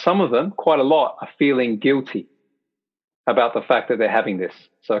 And some of them, quite a lot, are feeling guilty about the fact that they're having this.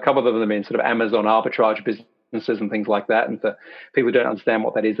 So a couple of them in sort of Amazon arbitrage businesses and things like that. And for people who don't understand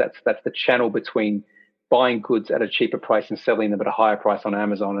what that is, that's the channel between buying goods at a cheaper price and selling them at a higher price on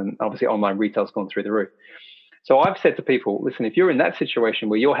Amazon. And obviously online retail's gone through the roof. So I've said to people, listen, if you're in that situation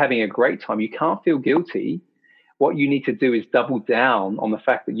where you're having a great time, you can't feel guilty. What you need to do is double down on the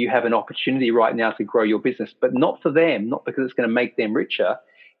fact that you have an opportunity right now to grow your business, but not for them, not because it's going to make them richer.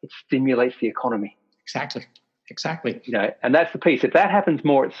 It stimulates the economy. Exactly. And that's the piece. If that happens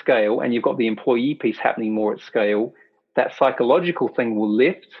more at scale and you've got the employee piece happening more at scale, that psychological thing will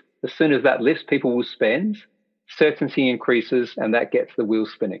lift. As soon as that lifts, people will spend, certainty increases, and that gets the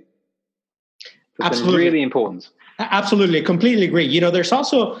wheels spinning. Absolutely, really important. Absolutely, completely agree. There's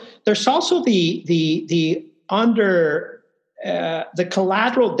also the under the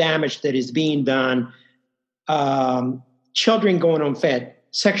collateral damage that is being done. Children going unfed,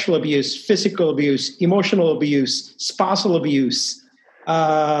 sexual abuse, physical abuse, emotional abuse, spousal abuse,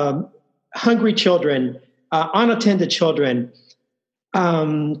 hungry children, unattended children.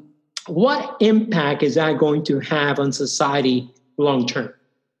 What impact is that going to have on society long term?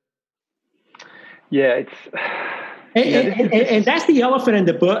 Yeah, And that's the elephant in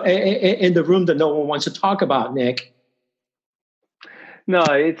the book, in the room that no one wants to talk about, Nick. No,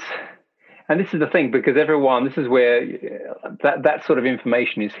 and this is the thing, because this is where that sort of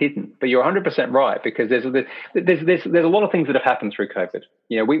information is hidden. But you're 100% right, because there's a lot of things that have happened through COVID.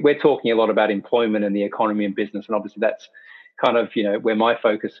 We're talking a lot about employment and the economy and business, and obviously that's kind of where my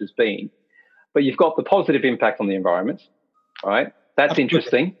focus has been. But you've got the positive impact on the environment, right? That's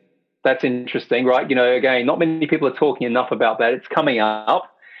interesting. That's interesting, right? Again, not many people are talking enough about that. It's coming up,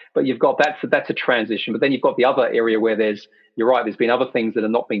 but you've got that's a transition. But then you've got the other area where you're right, there's been other things that are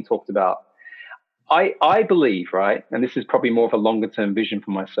not being talked about. I believe, right, and this is probably more of a longer term vision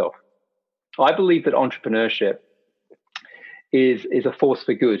for myself, I believe that entrepreneurship is a force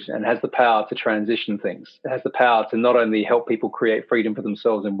for good and has the power to transition things. It has the power to not only help people create freedom for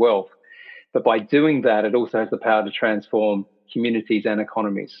themselves and wealth, but by doing that, it also has the power to transform communities and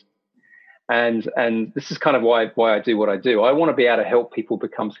economies. And this is kind of why I do what I do. I want to be able to help people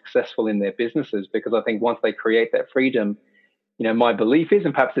become successful in their businesses, because I think once they create that freedom, my belief is,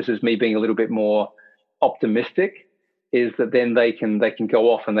 and perhaps this is me being a little bit more optimistic, is that then they can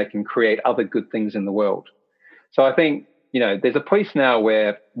go off and they can create other good things in the world. So I think, there's a place now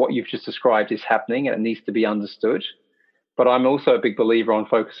where what you've just described is happening and it needs to be understood. But I'm also a big believer on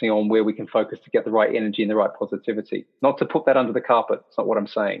focusing on where we can focus to get the right energy and the right positivity. Not to put that under the carpet. It's not what I'm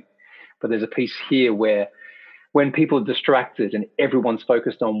saying. But there's a piece here where when people are distracted and everyone's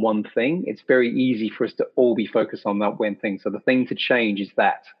focused on one thing, it's very easy for us to all be focused on that one thing. So the thing to change is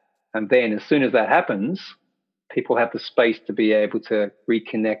that. And then as soon as that happens, people have the space to be able to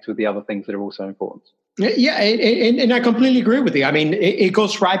reconnect with the other things that are also important. Yeah, and I completely agree with you. I mean, it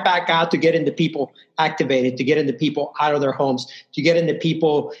goes right back out to getting the people activated, to getting the people out of their homes, to getting the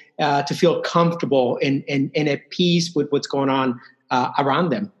people to feel comfortable and at peace with what's going on around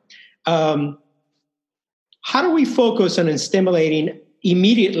them. How do we focus on stimulating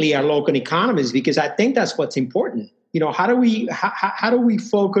immediately our local economies? Because I think that's what's important. How do we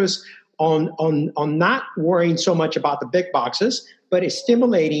focus on not worrying so much about the big boxes, but it's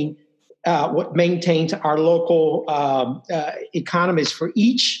stimulating what maintains our local economies for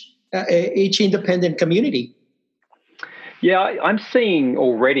each independent community? Yeah, I'm seeing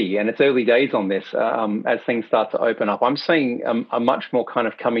already, and it's early days on this, as things start to open up, I'm seeing a much more kind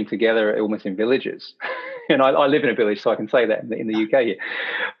of coming together almost in villages. And I live in a village, so I can say that in the UK here.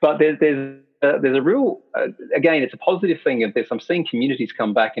 But there's a real, again, it's a positive thing of this. I'm seeing communities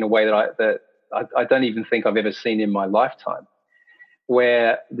come back in a way that I don't even think I've ever seen in my lifetime,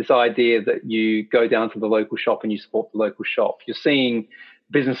 where this idea that you go down to the local shop and you support the local shop. You're seeing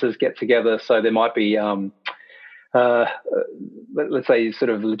businesses get together, so there might be let's say sort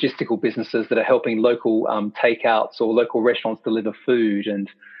of logistical businesses that are helping local takeouts or local restaurants deliver food. And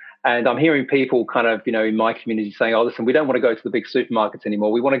I'm hearing people kind of, in my community saying, oh, listen, we don't want to go to the big supermarkets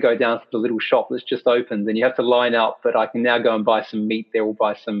anymore. We want to go down to the little shop that's just opened and you have to line up, but I can now go and buy some meat there or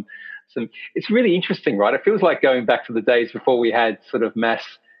buy some. It's really interesting, right? It feels like going back to the days before we had sort of mass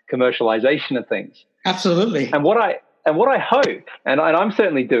commercialization of things. Absolutely. And what I hope, and I'm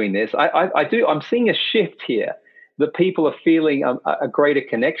certainly doing this, I'm seeing a shift here, that people are feeling a greater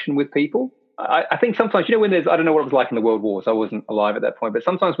connection with people. I think sometimes, when I don't know what it was like in the World Wars. I wasn't alive at that point, but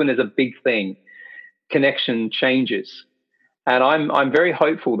sometimes when there's a big thing, connection changes. And I'm very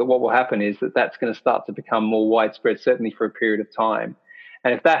hopeful that what will happen is that's going to start to become more widespread, certainly for a period of time.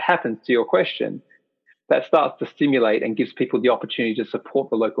 And if that happens, to your question, that starts to stimulate and gives people the opportunity to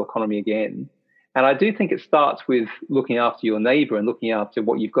support the local economy again. And I do think it starts with looking after your neighbor and looking after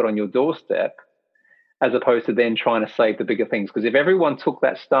what you've got on your doorstep, as opposed to then trying to save the bigger things. Because if everyone took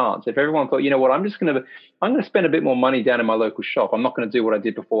that stance, if everyone thought, I'm going to spend a bit more money down in my local shop. I'm not going to do what I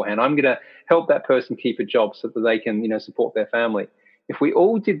did beforehand. I'm going to help that person keep a job so that they can, support their family. If we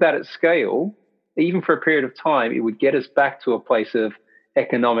all did that at scale, even for a period of time, it would get us back to a place of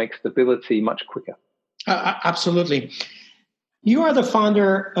economic stability much quicker. Absolutely. You are the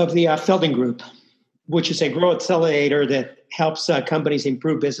founder of the Felding Group, which is a growth accelerator that helps companies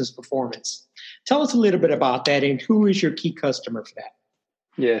improve business performance. Tell us a little bit about that and who is your key customer for that?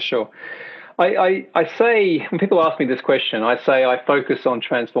 Yeah, sure. I say, when people ask me this question, I say I focus on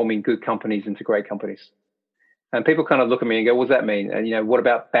transforming good companies into great companies. And people kind of look at me and go, what does that mean? And, what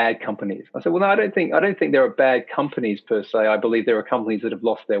about bad companies? I said, well, no, I don't think there are bad companies per se. I believe there are companies that have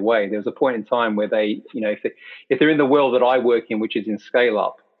lost their way. There was a point in time where they, if they're in the world that I work in, which is in scale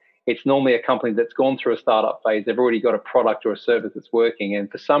up, it's normally a company that's gone through a startup phase. They've already got a product or a service that's working,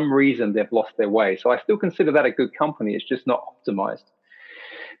 and for some reason they've lost their way. So I still consider that a good company. It's just not optimized.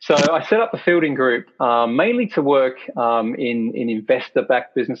 So I set up the Felding Group mainly to work in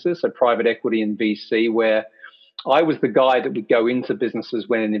investor-backed businesses, so private equity and VC, where I was the guy that would go into businesses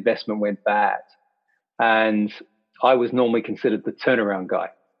when an investment went bad. And I was normally considered the turnaround guy.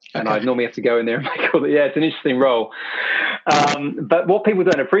 And I'd normally have to go in there and make all the, it's an interesting role. But what people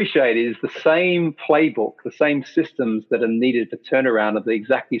don't appreciate is the same playbook, the same systems that are needed for turnaround are the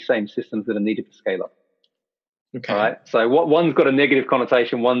exactly same systems that are needed for scale up. Okay. All right. So one's got a negative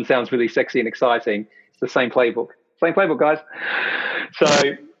connotation. One sounds really sexy and exciting. It's the same playbook. Same playbook, guys. So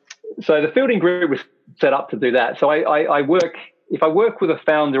the Fielding Group was set up to do that. So if I work with a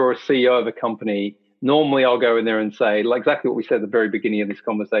founder or a CEO of a company, normally I'll go in there and say, like exactly what we said at the very beginning of this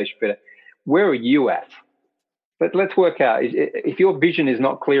conversation, Peter, where are you at? But let's work out, if your vision is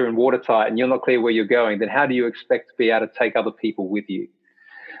not clear and watertight and you're not clear where you're going, then how do you expect to be able to take other people with you?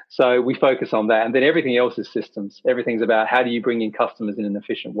 So we focus on that. And then everything else is systems. Everything's about how do you bring in customers in an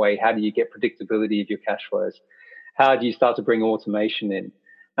efficient way? How do you get predictability of your cash flows? How do you start to bring automation in?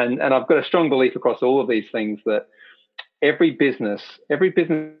 And I've got a strong belief across all of these things that every business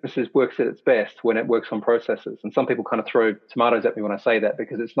works at its best when it works on processes. And some people kind of throw tomatoes at me when I say that,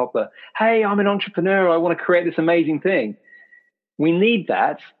 because it's not hey, I'm an entrepreneur, I want to create this amazing thing. We need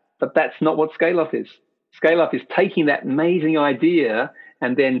that, but that's not what Scale Up is. Scale Up is taking that amazing idea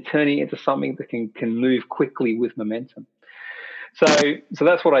and then turning it into something that can move quickly with momentum. So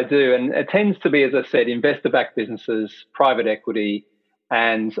that's what I do. And it tends to be, as I said, investor-backed businesses, private equity.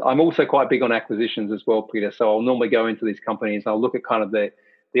 And I'm also quite big on acquisitions as well, Peter. So I'll normally go into these companies and I'll look at kind of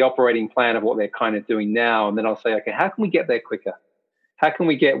the operating plan of what they're kind of doing now. And then I'll say, okay, how can we get there quicker? How can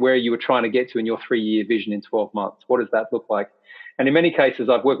we get where you were trying to get to in your 3-year vision in 12 months? What does that look like? And in many cases,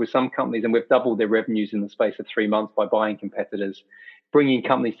 I've worked with some companies and we've doubled their revenues in the space of 3 months by buying competitors, bringing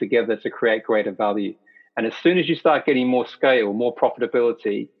companies together to create greater value. And as soon as you start getting more scale, more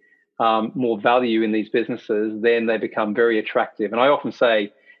profitability, more value in these businesses, then they become very attractive. And I often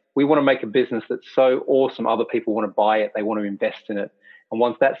say, we want to make a business that's so awesome, other people want to buy it, they want to invest in it. And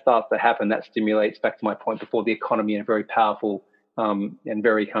once that starts to happen, that stimulates, back to my point before, the economy in a very powerful and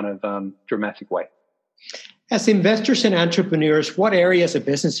very kind of dramatic way. As investors and entrepreneurs, what areas of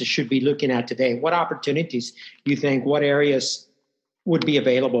businesses should be looking at today? What opportunities do you think, what areas would be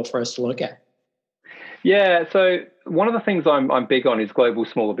available for us to look at? Yeah, so one of the things I'm big on is global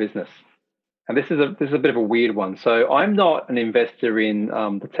smaller business. And this is a bit of a weird one. So I'm not an investor in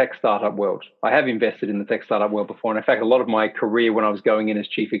the tech startup world. I have invested in the tech startup world before. And in fact, a lot of my career when I was going in as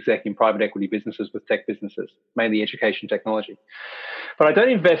chief exec in private equity businesses was tech businesses, mainly education technology. But I don't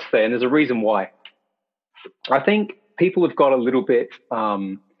invest there, and there's a reason why. I think people have got a little bit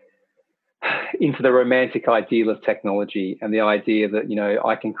into the romantic ideal of technology and the idea that,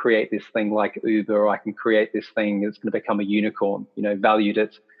 I can create this thing like Uber, or I can create this thing that's going to become a unicorn, valued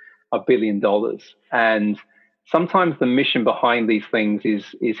at $1 billion. And sometimes the mission behind these things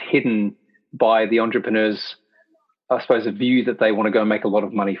is hidden by the entrepreneurs, I suppose, a view that they want to go and make a lot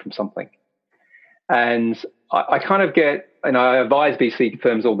of money from something. And I kind of get, and I advise VC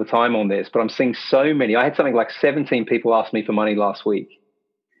firms all the time on this, but I'm seeing so many. I had something like 17 people ask me for money last week.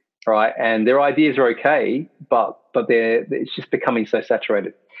 Right, and their ideas are okay, but it's just becoming so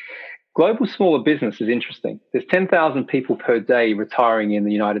saturated. Global smaller business is interesting. There's 10,000 people per day retiring in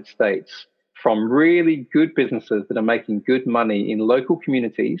the United States from really good businesses that are making good money in local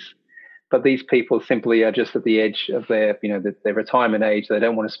communities, but these people simply are just at the edge of their retirement age. They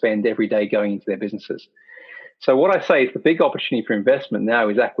don't want to spend every day going into their businesses. So what I say is the big opportunity for investment now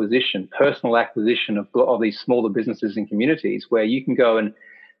is acquisition, personal acquisition of these smaller businesses and communities, where you can go and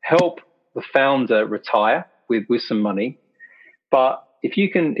help the founder retire with some money. But if you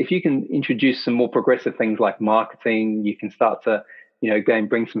can introduce some more progressive things like marketing, you can start to, go and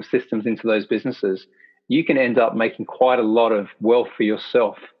bring some systems into those businesses, you can end up making quite a lot of wealth for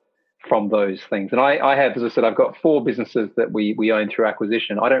yourself from those things. And I have, as I said, I've got 4 businesses that we own through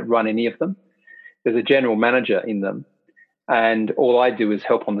acquisition. I don't run any of them. There's a general manager in them. And all I do is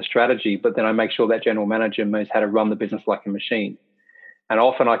help on the strategy, but then I make sure that general manager knows how to run the business like a machine. And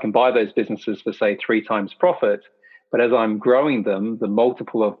often I can buy those businesses for, say, 3 times profit. But as I'm growing them, the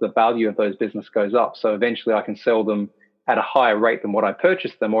multiple of the value of those businesses goes up. So eventually I can sell them at a higher rate than what I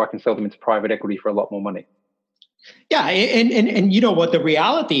purchased them, or I can sell them into private equity for a lot more money. Yeah. And what the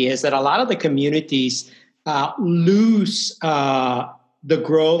reality is that a lot of the communities lose the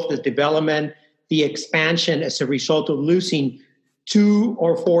growth, the development, the expansion as a result of losing 2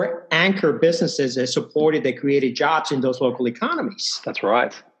 or 4 anchor businesses that supported, that created jobs in those local economies. That's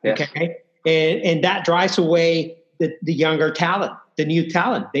right. Yes. Okay. And that drives away the younger talent, the new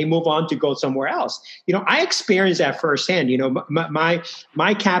talent. They move on to go somewhere else. I experienced that firsthand.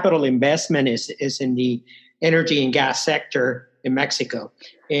 My capital investment is in the energy and gas sector. in Mexico.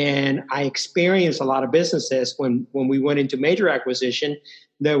 And I experienced a lot of businesses when we went into major acquisition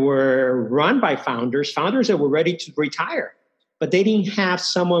that were run by founders that were ready to retire, but they didn't have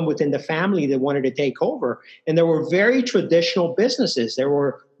someone within the family that wanted to take over. And there were very traditional businesses. There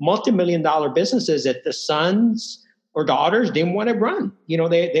were multi-million-dollar businesses that the sons or daughters didn't want to run.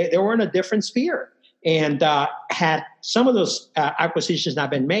 They were in a different sphere. And had some of those acquisitions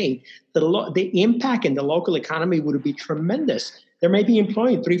not been made, the impact in the local economy would be tremendous. There may be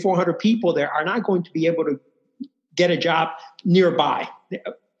employing 300-400 people that are not going to be able to get a job nearby.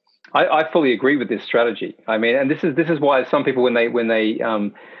 I fully agree with this strategy. I mean, and this is why some people, when they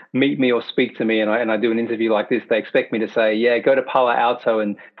meet me or speak to me, and I do an interview like this, they expect me to say, yeah, go to Palo Alto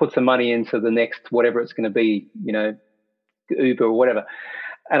and put some money into the next whatever it's going to be, Uber or whatever.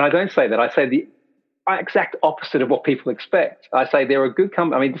 And I don't say that. I say the exact opposite of what people expect. I say they're a good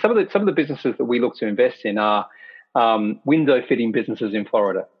company. I mean, some of the businesses that we look to invest in are window fitting businesses in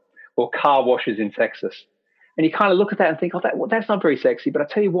Florida or car washes in Texas. And you kind of look at that and think, that's not very sexy. But I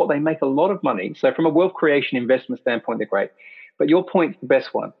tell you what, they make a lot of money. So from a wealth creation investment standpoint, they're great. But your point's the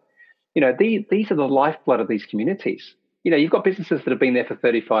best one. These are the lifeblood of these communities. You've got businesses that have been there for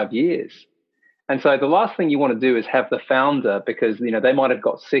 35 years. And so the last thing you want to do is have the founder, because, they might have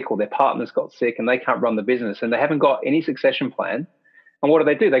got sick or their partner's got sick and they can't run the business and they haven't got any succession plan. And what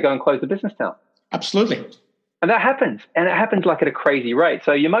do? They go and close the business down. Absolutely. And that happens. And it happens like at a crazy rate.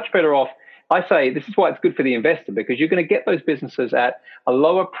 So you're much better off. I say this is why it's good for the investor, because you're going to get those businesses at a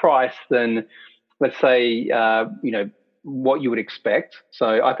lower price than, let's say, what you would expect.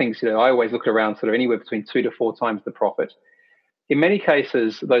 So I think, I always look around sort of anywhere between 2 to 4 times the profit. In many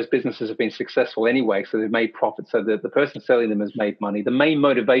cases, those businesses have been successful anyway, so they've made profit. So the person selling them has made money. The main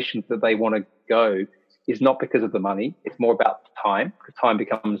motivation that they want to go is not because of the money. It's more about time, because time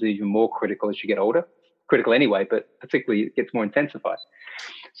becomes even more critical as you get older. Critical anyway, but particularly it gets more intensified.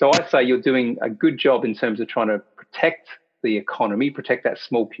 So I say you're doing a good job in terms of trying to protect the economy, protect that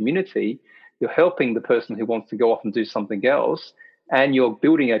small community. You're helping the person who wants to go off and do something else, and you're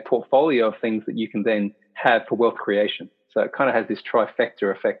building a portfolio of things that you can then have for wealth creation. So it kind of has this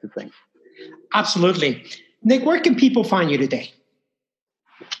trifecta effect of things. Absolutely. Nick, where can people find you today?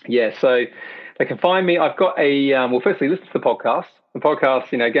 Yeah, so they can find me. I've got firstly, listen to the podcast. The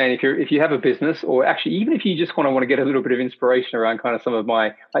podcast, again, if you have a business, or actually even if you just want to get a little bit of inspiration around kind of some of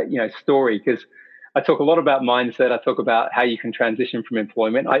my, story, because I talk a lot about mindset. I talk about how you can transition from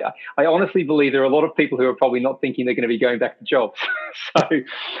employment. I honestly believe there are a lot of people who are probably not thinking they're going to be going back to jobs. So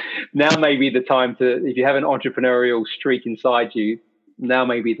now may be the time if you have an entrepreneurial streak inside you, now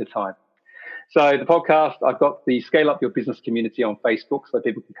may be the time. So the podcast, I've got the Scale Up Your Business community on Facebook, so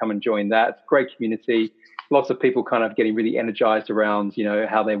people can come and join that. It's a great community. Lots of people kind of getting really energized around,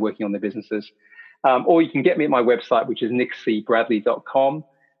 how they're working on their businesses. Or you can get me at my website, which is nickcbradley.com,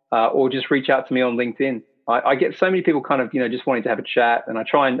 or just reach out to me on LinkedIn. I get so many people kind of, just wanting to have a chat, and I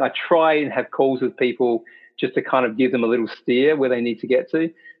try and have calls with people just to kind of give them a little steer where they need to get to.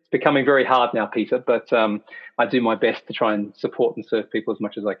 It's becoming very hard now, Peter, but I do my best to try and support and serve people as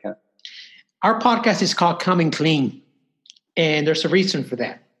much as I can. Our podcast is called Coming Clean, and there's a reason for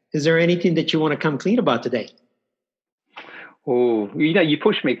that. Is there anything that you want to come clean about today? Oh, you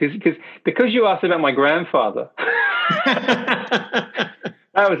pushed me because you asked about my grandfather. That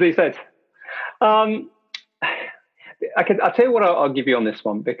was what he said. I'll tell you what I'll give you on this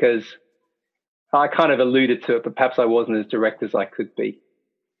one, because I kind of alluded to it, but perhaps I wasn't as direct as I could be.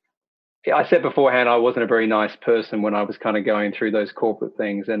 I said beforehand I wasn't a very nice person when I was kind of going through those corporate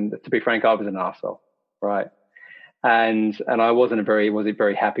things, and to be frank, I was an arsehole, right? And I wasn't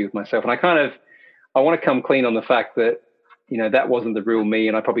very happy with myself, and I want to come clean on the fact that that wasn't the real me,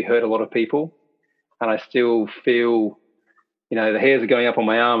 and I probably hurt a lot of people, and I still feel the hairs are going up on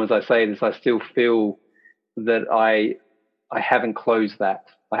my arm as I say this. I still feel that I haven't closed that.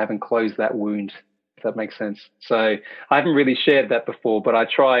 I haven't closed that wound. If that makes sense. So I haven't really shared that before, but I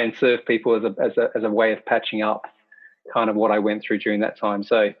try and serve people as a way of patching up kind of what I went through during that time.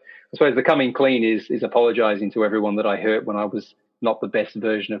 So I suppose the coming clean is apologizing to everyone that I hurt when I was not the best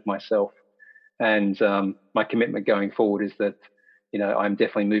version of myself. And my commitment going forward is that, I'm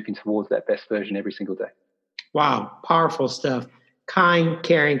definitely moving towards that best version every single day. Wow. Powerful stuff. Kind,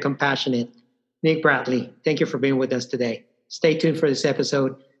 caring, compassionate. Nick Bradley, thank you for being with us today. Stay tuned for this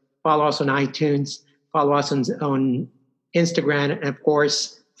episode. Follow us on iTunes. Follow us on Instagram and, of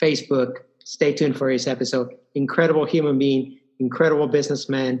course, Facebook. Stay tuned for this episode. Incredible human being, incredible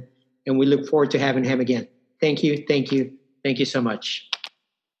businessman, and we look forward to having him again. Thank you, thank you, thank you so much.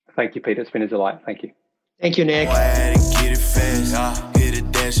 Thank you, Peter. It's been a delight. Thank you. Thank you, Nick. I had to get it fast. Hit a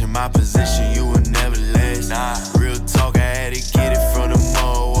dash in my position, you will never last. Real talk, I had to get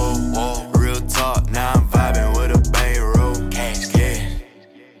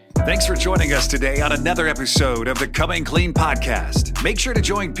Thanks for joining us today on another episode of the Coming Clean podcast. Make sure to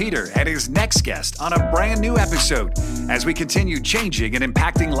join Peter and his next guest on a brand new episode as we continue changing and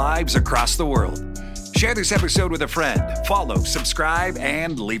impacting lives across the world. Share this episode with a friend, follow, subscribe,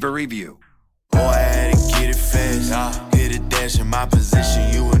 and leave a review. Boy, I had to get it fast. Hit a dash in my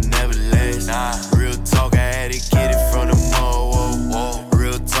position, you would